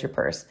who holds your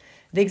purse.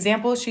 The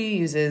example she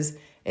uses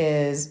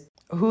is,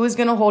 who is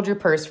going to hold your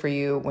purse for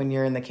you when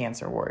you're in the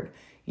cancer ward?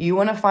 You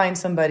want to find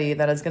somebody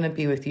that is going to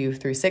be with you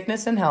through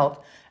sickness and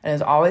health and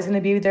is always going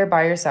to be there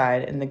by your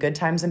side in the good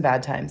times and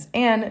bad times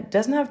and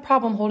doesn't have a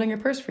problem holding your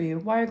purse for you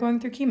while you're going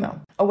through chemo.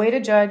 A way to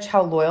judge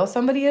how loyal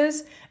somebody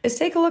is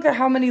take a look at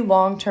how many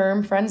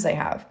long-term friends they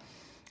have.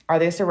 Are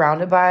they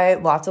surrounded by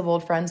lots of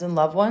old friends and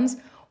loved ones,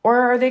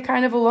 or are they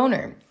kind of a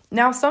loner?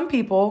 Now, some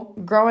people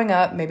growing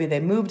up, maybe they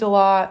moved a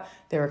lot,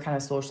 they were kind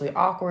of socially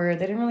awkward,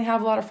 they didn't really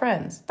have a lot of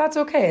friends. That's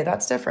okay,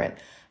 that's different.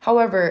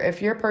 However,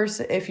 if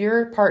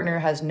your partner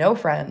has no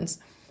friends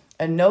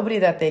and nobody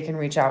that they can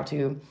reach out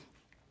to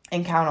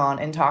and count on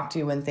and talk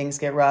to when things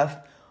get rough,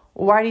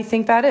 why do you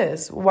think that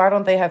is? Why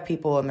don't they have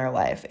people in their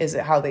life? Is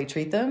it how they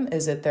treat them?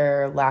 Is it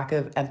their lack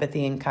of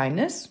empathy and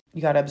kindness?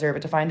 You got to observe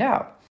it to find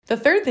out. The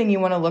third thing you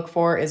want to look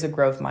for is a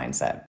growth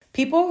mindset.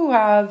 People who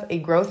have a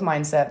growth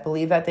mindset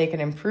believe that they can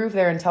improve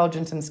their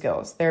intelligence and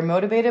skills. They're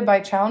motivated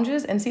by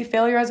challenges and see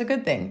failure as a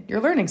good thing.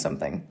 You're learning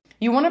something.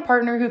 You want a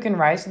partner who can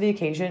rise to the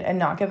occasion and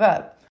not give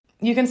up.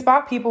 You can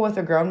spot people with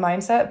a growth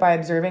mindset by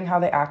observing how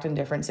they act in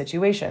different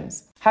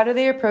situations. How do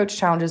they approach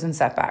challenges and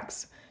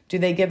setbacks? Do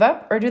they give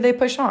up or do they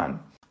push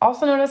on?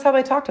 Also notice how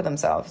they talk to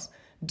themselves.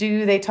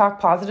 Do they talk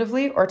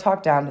positively or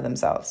talk down to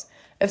themselves?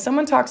 If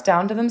someone talks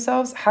down to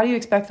themselves, how do you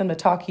expect them to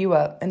talk you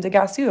up and to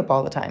gas you up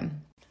all the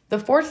time? The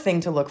fourth thing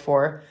to look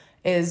for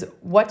is,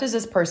 what does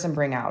this person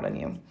bring out in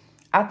you?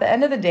 At the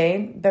end of the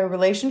day, the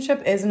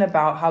relationship isn't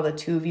about how the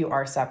two of you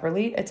are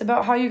separately. It's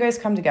about how you guys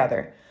come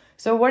together.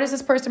 So what does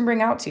this person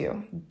bring out to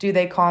you? Do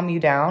they calm you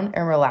down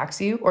and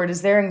relax you, or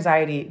does their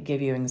anxiety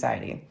give you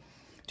anxiety?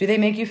 Do they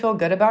make you feel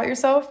good about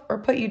yourself or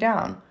put you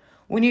down?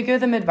 When you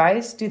give them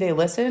advice, do they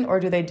listen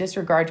or do they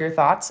disregard your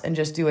thoughts and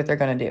just do what they're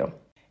going to do?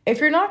 If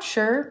you're not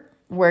sure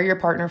where your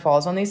partner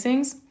falls on these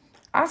things,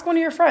 ask one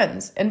of your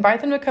friends.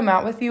 Invite them to come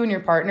out with you and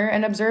your partner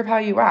and observe how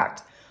you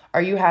act.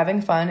 Are you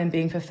having fun and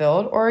being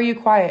fulfilled, or are you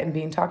quiet and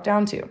being talked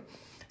down to?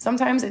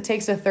 Sometimes it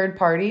takes a third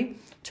party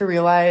to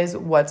realize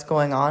what's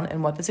going on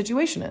and what the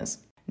situation is.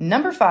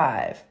 Number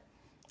 5,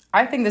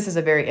 I think this is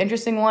a very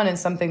interesting one and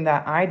something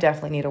that I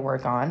definitely need to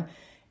work on,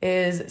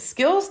 is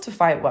skills to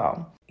fight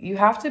well. You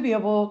have to be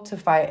able to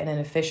fight in an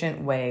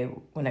efficient way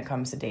when it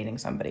comes to dating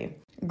somebody.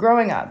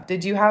 Growing up,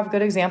 did you have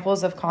good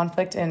examples of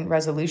conflict and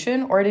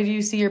resolution, or did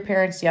you see your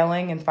parents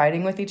yelling and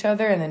fighting with each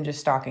other and then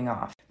just stalking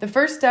off? The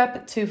first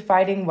step to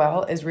fighting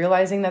well is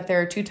realizing that there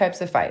are 2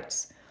 types of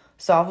fights: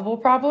 solvable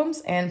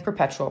problems and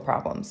perpetual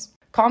problems.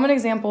 Common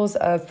examples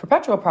of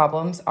perpetual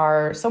problems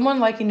are someone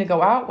liking to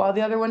go out while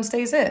the other one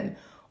stays in,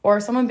 or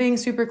someone being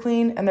super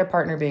clean and their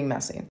partner being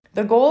messy.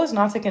 The goal is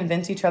not to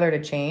convince each other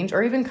to change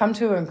or even come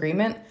to an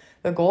agreement.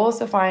 The goal is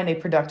to find a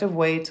productive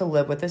way to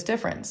live with this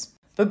difference.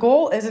 The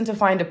goal isn't to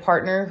find a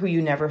partner who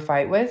you never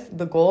fight with.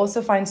 The goal is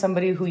to find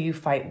somebody who you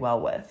fight well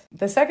with.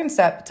 The second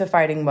step to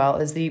fighting well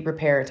is the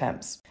repair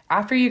attempts.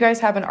 After you guys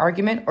have an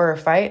argument or a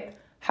fight,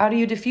 how do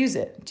you diffuse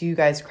it? Do you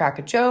guys crack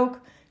a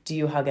joke? Do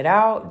you hug it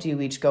out? Do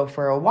you each go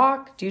for a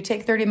walk? Do you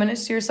take 30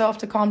 minutes to yourself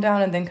to calm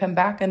down and then come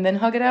back and then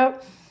hug it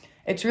out?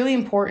 It's really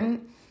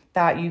important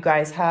that you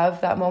guys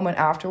have that moment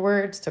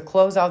afterwards to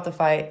close out the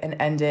fight and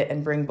end it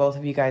and bring both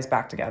of you guys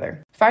back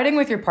together. Fighting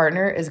with your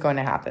partner is going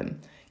to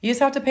happen. You just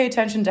have to pay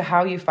attention to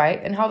how you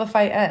fight and how the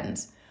fight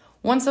ends.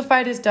 Once the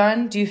fight is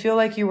done, do you feel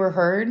like you were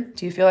heard?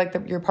 Do you feel like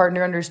your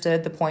partner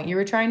understood the point you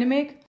were trying to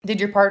make? Did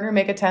your partner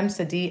make attempts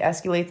to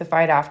de-escalate the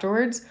fight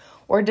afterwards?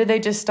 Or did they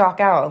just stalk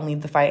out and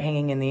leave the fight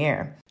hanging in the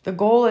air? The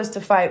goal is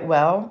to fight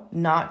well,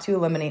 not to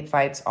eliminate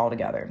fights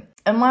altogether.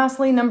 And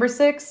lastly, number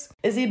 6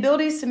 is the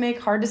abilities to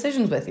make hard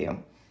decisions with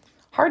you.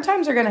 Hard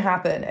times are going to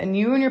happen, and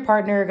you and your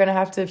partner are going to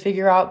have to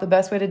figure out the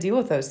best way to deal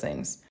with those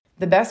things.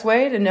 The best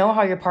way to know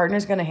how your partner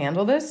is going to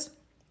handle this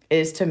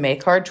is to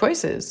make hard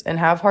choices and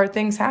have hard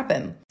things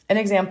happen. An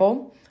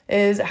example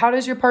is, how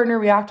does your partner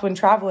react when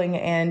traveling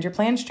and your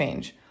plans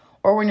change?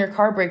 Or when your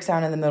car breaks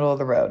down in the middle of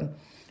the road?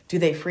 Do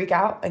they freak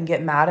out and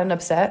get mad and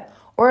upset?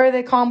 Or are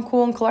they calm,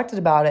 cool, and collected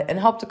about it and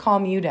help to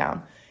calm you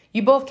down?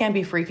 You both can't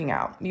be freaking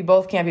out. You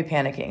both can't be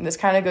panicking. This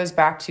kind of goes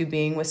back to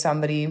being with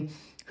somebody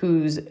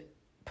whose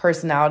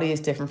personality is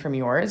different from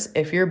yours.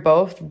 If you're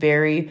both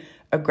very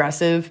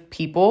aggressive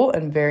people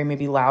and very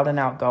maybe loud and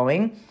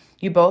outgoing,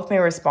 you both may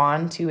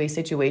respond to a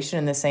situation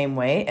in the same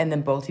way, and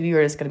then both of you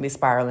are just going to be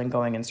spiraling,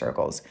 going in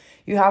circles.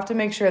 You have to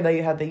make sure that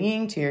you have the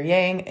yin to your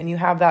yang, and you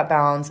have that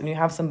balance, and you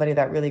have somebody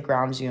that really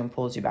grounds you and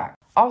pulls you back.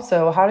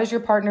 Also, how does your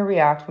partner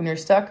react when you're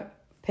stuck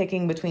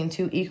picking between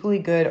two equally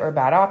good or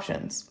bad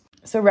options?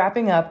 So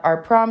wrapping up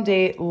our prom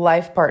date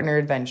life partner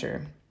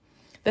adventure.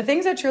 The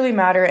things that truly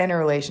matter in a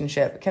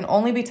relationship can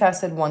only be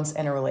tested once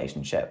in a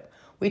relationship.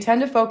 We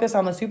tend to focus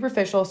on the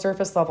superficial,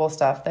 surface level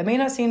stuff that may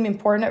not seem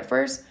important at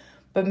first,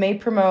 but may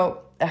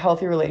promote a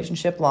healthy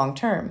relationship long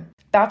term.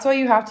 That's why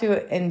you have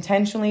to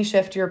intentionally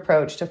shift your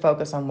approach to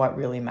focus on what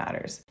really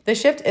matters. The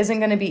shift isn't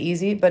going to be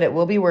easy, but it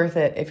will be worth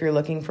it if you're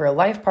looking for a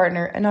life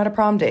partner and not a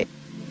prom date.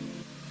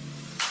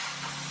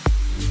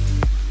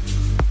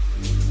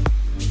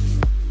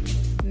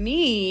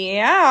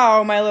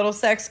 Meow, my little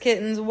sex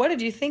kittens. What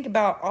did you think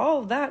about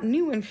all that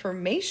new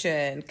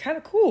information? Kind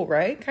of cool,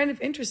 right? Kind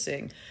of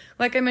interesting.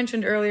 Like I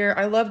mentioned earlier,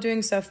 I love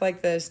doing stuff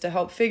like this to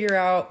help figure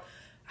out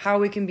how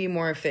we can be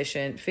more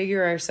efficient,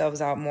 figure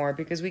ourselves out more,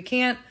 because we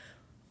can't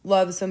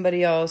love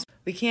somebody else.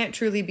 We can't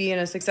truly be in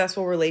a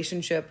successful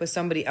relationship with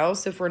somebody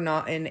else if we're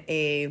not in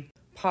a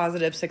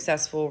positive,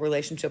 successful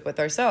relationship with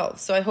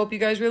ourselves. So I hope you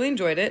guys really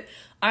enjoyed it.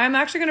 I'm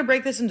actually going to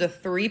break this into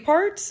 3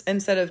 parts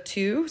instead of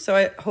 2. So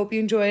I hope you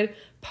enjoyed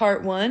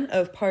part 1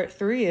 of part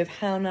 3 of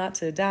how not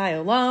to die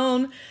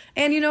alone.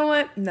 And you know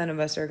what? None of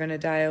us are going to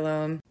die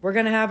alone. We're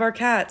going to have our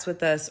cats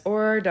with us,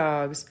 or our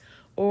dogs.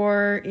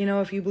 Or, you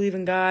know, if you believe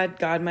in God,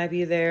 God might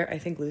be there. I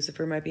think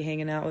Lucifer might be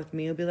hanging out with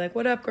me. He'll be like,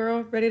 what up,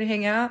 girl? Ready to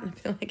hang out? And I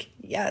feel like,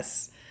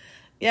 yes,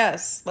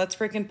 let's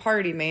freaking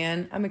party,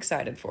 man. I'm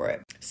excited for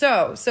it.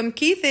 So, some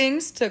key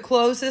things to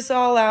close this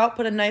all out,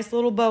 put a nice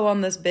little bow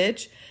on this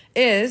bitch,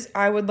 is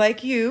I would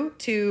like you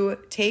to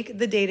take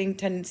the dating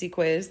tendency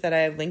quiz that I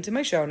have linked in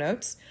my show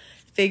notes.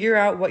 Figure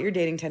out what your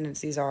dating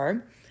tendencies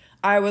are.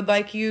 I would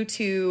like you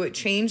to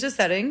change the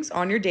settings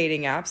on your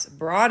dating apps,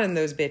 broaden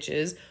those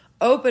bitches,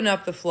 open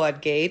up the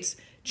floodgates,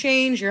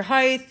 change your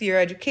height, your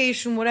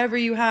education, whatever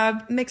you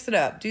have, mix it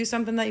up. Do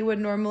something that you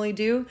wouldn't normally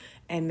do,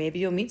 and maybe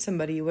you'll meet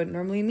somebody you wouldn't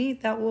normally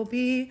meet that will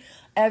be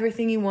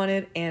everything you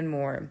wanted and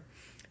more.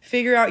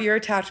 Figure out your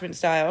attachment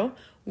style.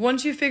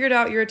 Once you've figured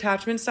out your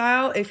attachment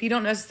style, if you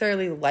don't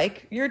necessarily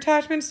like your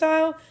attachment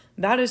style,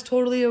 that is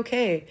totally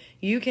okay.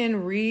 You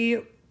can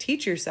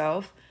re-teach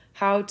yourself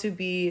how to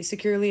be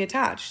securely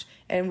attached,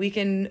 and we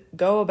can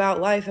go about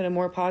life in a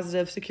more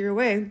positive, secure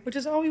way, which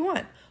is all we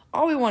want.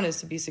 All we want is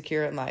to be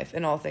secure in life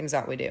in all things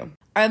that we do.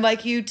 I'd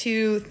like you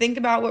to think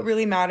about what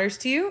really matters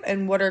to you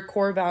and what are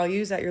core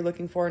values that you're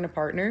looking for in a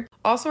partner.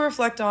 Also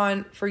reflect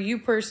on, for you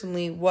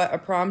personally, what a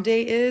prom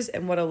date is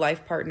and what a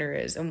life partner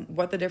is and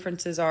what the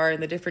differences are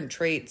and the different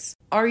traits.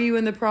 Are you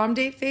in the prom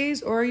date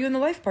phase or are you in the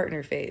life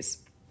partner phase?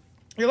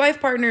 Your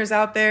life partner is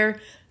out there.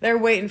 They're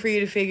waiting for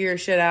you to figure your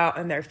shit out,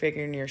 and they're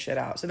figuring your shit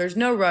out. So there's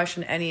no rush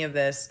in any of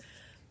this.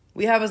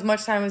 We have as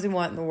much time as we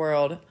want in the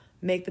world.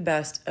 Make the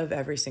best of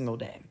every single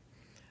day.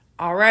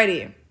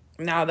 Alrighty,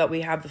 now that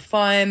we have the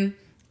fun,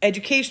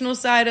 educational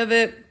side of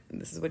it,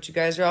 this is what you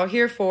guys are all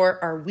here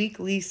for, our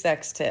weekly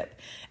sex tip.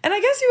 And I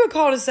guess you would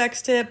call it a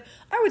sex tip.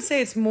 I would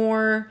say it's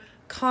more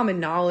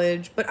common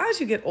knowledge, but as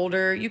you get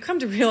older, you come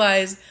to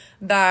realize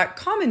that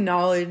common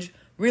knowledge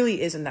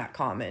really isn't that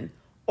common,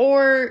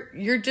 or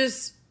you're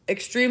just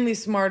extremely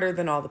smarter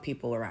than all the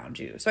people around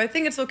you. So I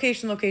think it's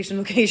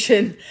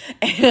location,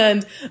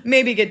 and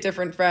maybe get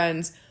different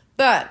friends.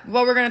 But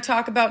what we're going to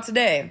talk about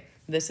today,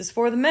 this is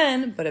for the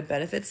men, but it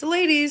benefits the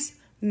ladies.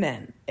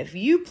 Men, if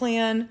you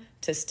plan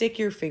to stick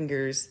your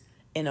fingers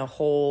in a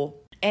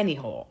hole, any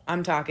hole,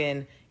 I'm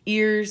talking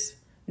ears,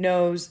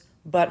 nose,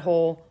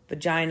 butthole,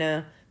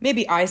 vagina,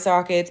 maybe eye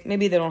sockets,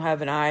 maybe they don't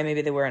have an eye,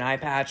 maybe they wear an eye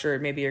patch, or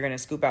maybe you're going to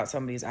scoop out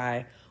somebody's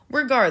eye.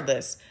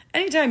 Regardless,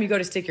 anytime you go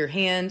to stick your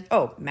hand,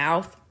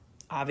 mouth,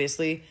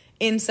 obviously,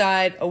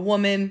 inside a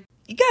woman,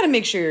 you got to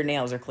make sure your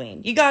nails are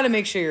clean. You got to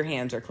make sure your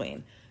hands are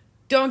clean.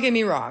 Don't get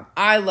me wrong.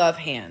 I love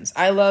hands.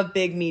 I love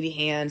big, meaty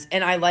hands.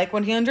 And I like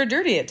when hands are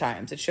dirty at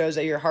times. It shows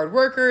that you're a hard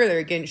worker,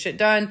 they're getting shit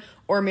done,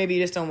 or maybe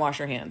you just don't wash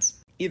your hands.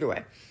 Either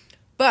way.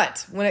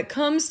 But when it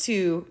comes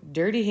to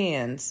dirty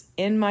hands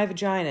in my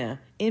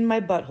vagina, in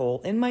my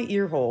butthole, in my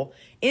ear hole,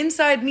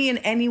 inside me in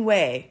any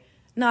way,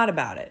 not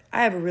about it.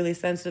 I have a really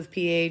sensitive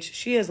pH.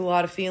 She has a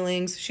lot of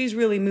feelings. She's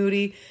really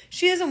moody.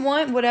 She doesn't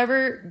want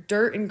whatever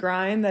dirt and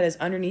grime that is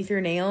underneath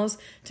your nails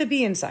to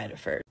be inside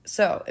of her.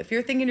 So if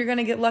you're thinking you're going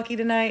to get lucky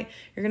tonight,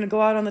 you're going to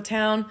go out on the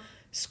town,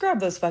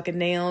 scrub those fucking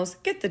nails,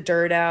 get the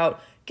dirt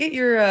out, get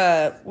your,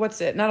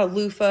 not a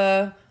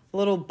loofah, a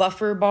little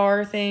buffer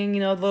bar thing,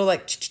 the little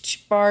like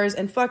bars,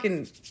 and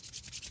fucking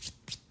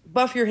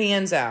buff your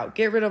hands out.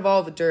 Get rid of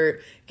all the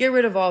dirt. Get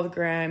rid of all the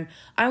grime.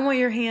 I want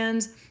your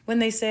hands, when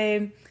they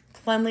say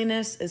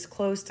cleanliness is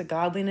close to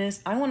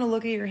godliness, I want to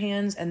look at your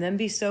hands and then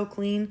be so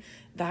clean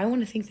that I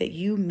want to think that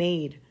you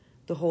made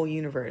the whole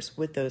universe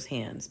with those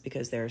hands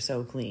because they're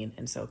so clean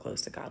and so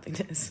close to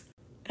godliness.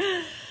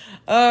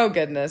 Oh,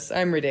 goodness.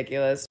 I'm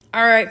ridiculous.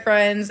 All right,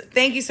 friends.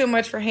 Thank you so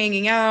much for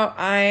hanging out.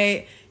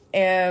 I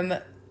am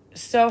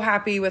so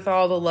happy with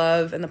all the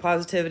love and the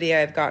positivity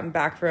I've gotten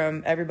back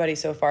from everybody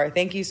so far.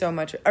 Thank you so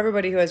much,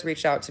 everybody who has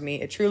reached out to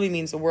me. It truly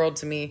means the world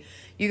to me.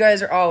 You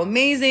guys are all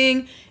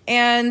amazing,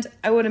 and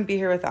I wouldn't be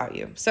here without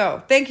you.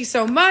 So thank you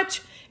so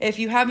much. If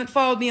you haven't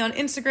followed me on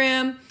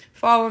Instagram,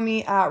 follow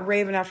me at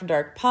Raven After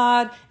Dark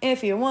Pod.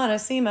 If you want to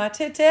see my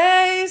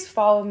titties,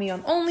 follow me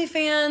on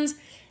OnlyFans.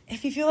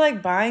 If you feel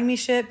like buying me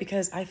shit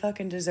because I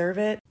fucking deserve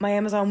it, my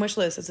Amazon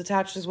wishlist is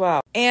attached as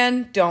well.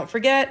 And don't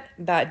forget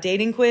that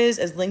dating quiz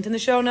is linked in the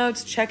show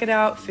notes. Check it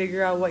out,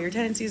 figure out what your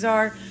tendencies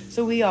are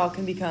so we all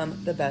can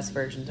become the best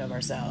versions of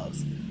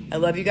ourselves. I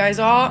love you guys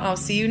all, and I'll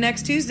see you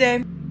next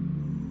Tuesday.